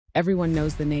Everyone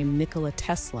knows the name Nikola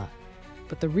Tesla,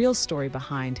 but the real story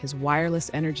behind his wireless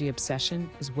energy obsession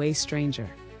is way stranger.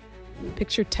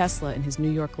 Picture Tesla in his New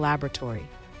York laboratory,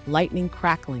 lightning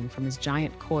crackling from his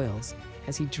giant coils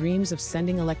as he dreams of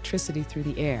sending electricity through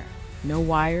the air. No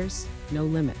wires, no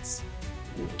limits.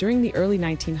 During the early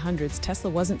 1900s, Tesla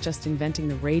wasn't just inventing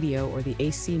the radio or the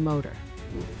AC motor.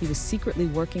 He was secretly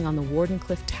working on the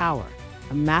Wardenclyffe Tower,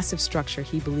 a massive structure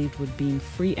he believed would beam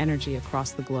free energy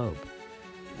across the globe.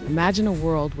 Imagine a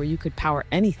world where you could power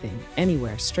anything,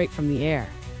 anywhere, straight from the air.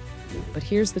 But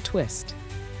here's the twist.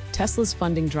 Tesla's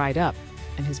funding dried up,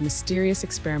 and his mysterious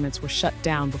experiments were shut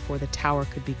down before the tower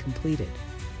could be completed.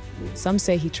 Some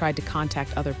say he tried to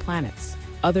contact other planets.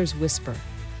 Others whisper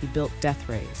he built death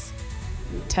rays.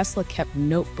 Tesla kept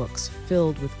notebooks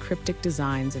filled with cryptic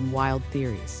designs and wild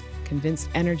theories, convinced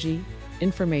energy,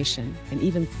 information, and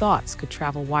even thoughts could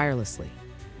travel wirelessly.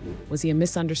 Was he a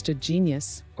misunderstood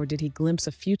genius, or did he glimpse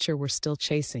a future we're still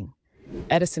chasing?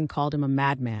 Edison called him a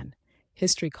madman.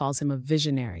 History calls him a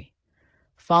visionary.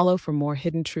 Follow for more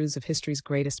hidden truths of history's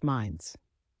greatest minds.